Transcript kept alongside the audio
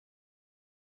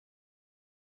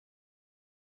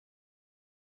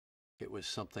it was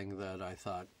something that I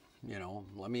thought, you know,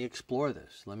 let me explore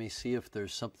this. Let me see if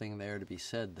there's something there to be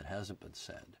said that hasn't been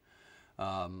said.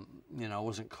 You know, I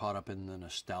wasn't caught up in the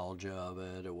nostalgia of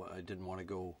it. I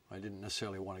didn't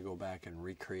necessarily want to go back and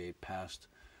recreate past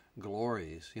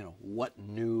glories. You know, what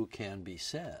new can be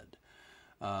said?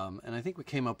 And I think we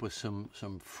came up with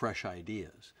some fresh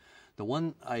ideas. The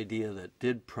one idea that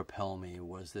did propel me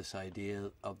was this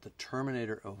idea of the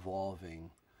Terminator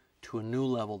evolving to a new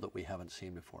level that we haven't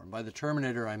seen before. And by the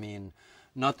Terminator, I mean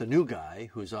not the new guy,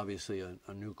 who's obviously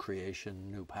a new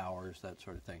creation, new powers, that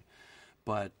sort of thing,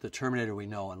 but the Terminator we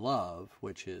know and love,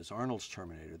 which is Arnold's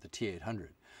Terminator, the T-800.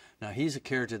 Now, he's a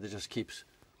character that just keeps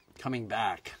coming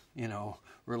back, you know,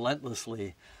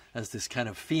 relentlessly as this kind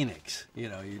of phoenix. You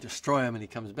know, you destroy him and he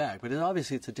comes back. But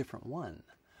obviously it's a different one,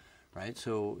 right?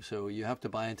 So you have to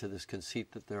buy into this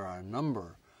conceit that there are a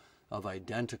number of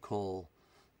identical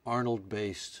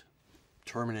Arnold-based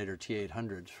Terminator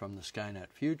T-800s from the Skynet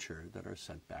future that are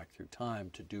sent back through time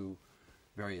to do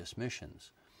various missions.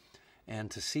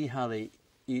 And to see how they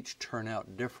each turn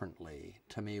out differently,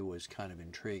 to me, was kind of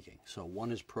intriguing. So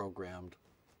one is programmed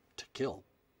to kill.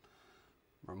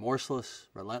 Remorseless,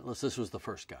 relentless. This was the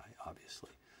first guy, obviously.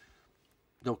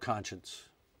 No conscience,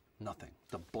 nothing.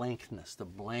 The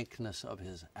blankness of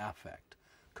his affect.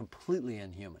 Completely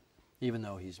inhuman, even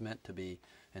though he's meant to be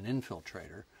an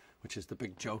infiltrator, which is the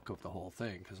big joke of the whole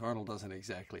thing, because Arnold doesn't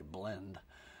exactly blend,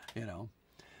 you know.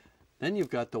 Then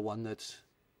you've got the one that's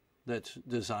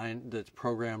designed, that's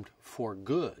programmed for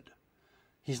good.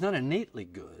 He's not innately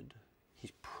good.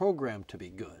 He's programmed to be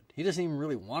good. He doesn't even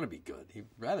really want to be good. He'd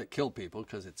rather kill people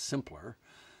because it's simpler,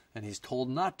 and he's told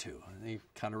not to, and he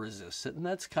kind of resists it. And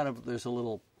that's kind of, there's a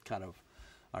little kind of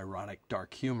ironic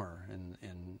dark humor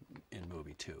in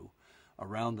movie 2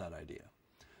 around that idea.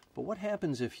 But what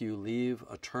happens if you leave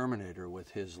a Terminator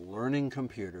with his learning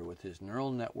computer, with his neural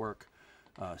network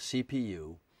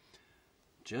CPU,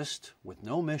 just with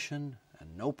no mission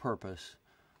and no purpose,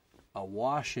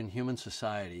 awash in human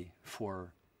society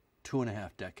for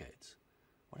 2.5 decades?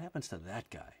 What happens to that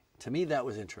guy? To me, that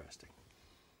was interesting.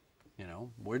 You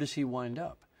know, where does he wind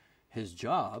up? His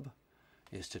job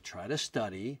is to try to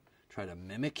study, try to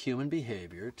mimic human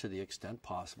behavior to the extent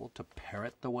possible, to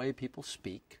parrot the way people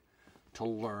speak, to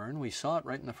learn. We saw it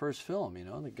right in the first film, you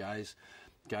know, the guy's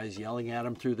yelling at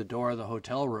him through the door of the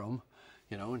hotel room,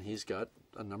 you know, and he's got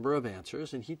a number of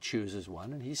answers, and he chooses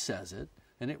one, and he says it,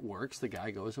 and it works. The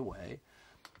guy goes away.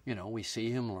 You know, we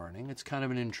see him learning. It's kind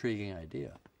of an intriguing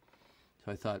idea.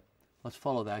 So I thought, let's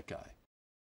follow that guy.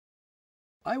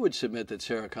 I would submit that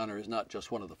Sarah Connor is not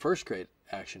just one of the first great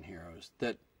action heroes,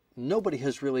 that nobody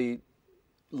has really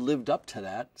lived up to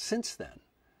that since then.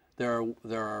 There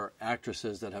are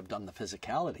actresses that have done the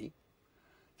physicality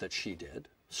that she did,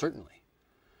 certainly.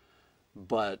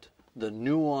 But the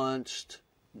nuanced,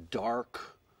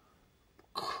 dark,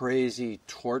 crazy,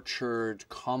 tortured,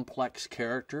 complex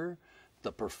character,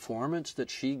 the performance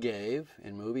that she gave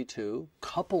in movie 2,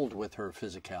 coupled with her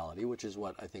physicality, which is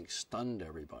what I think stunned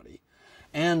everybody,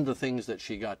 and the things that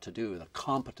she got to do, the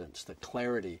competence, the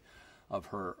clarity of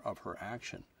her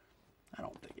action. I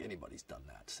don't think anybody's done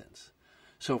that since.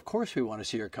 So of course we want to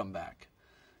see her come back,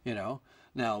 you know.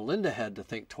 Now Linda had to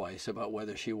think twice about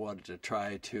whether she wanted to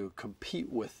try to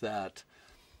compete with that,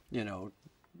 you know,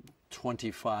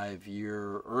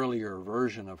 25-year earlier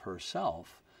version of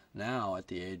herself, now at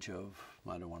the age of,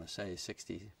 I don't want to say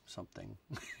 60-something,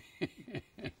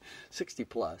 60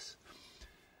 plus.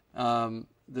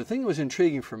 The thing that was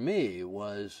intriguing for me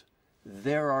was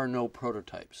there are no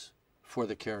prototypes for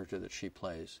the character that she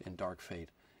plays in Dark Fate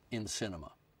in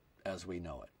cinema as we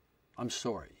know it. I'm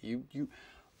sorry.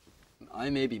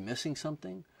 I may be missing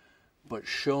something, but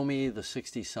show me the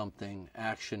 60-something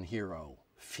action hero,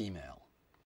 female.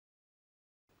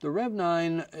 The Rev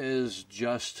 9 is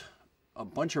just a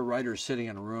bunch of writers sitting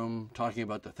in a room talking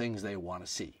about the things they want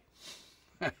to see.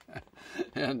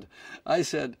 And I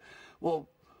said, well,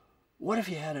 what if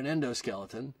you had an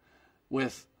endoskeleton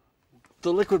with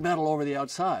the liquid metal over the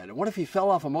outside? And what if he fell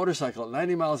off a motorcycle at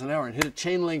 90 miles an hour and hit a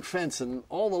chain link fence and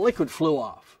all the liquid flew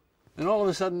off? And all of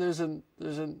a sudden there's an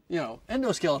you know,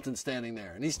 endoskeleton standing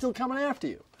there and he's still coming after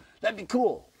you. That'd be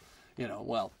cool. You know,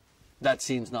 well, that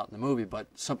scene's not in the movie, but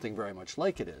something very much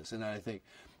like it is. And I think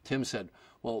Tim said,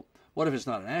 well, what if it's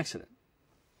not an accident?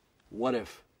 What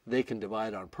if they can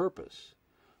divide on purpose?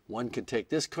 One can take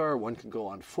this car, one can go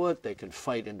on foot, they can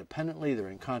fight independently, they're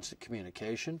in constant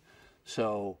communication.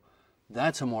 So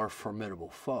that's a more formidable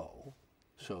foe.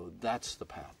 So that's the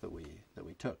path that we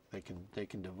took. They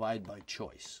can divide by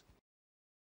choice.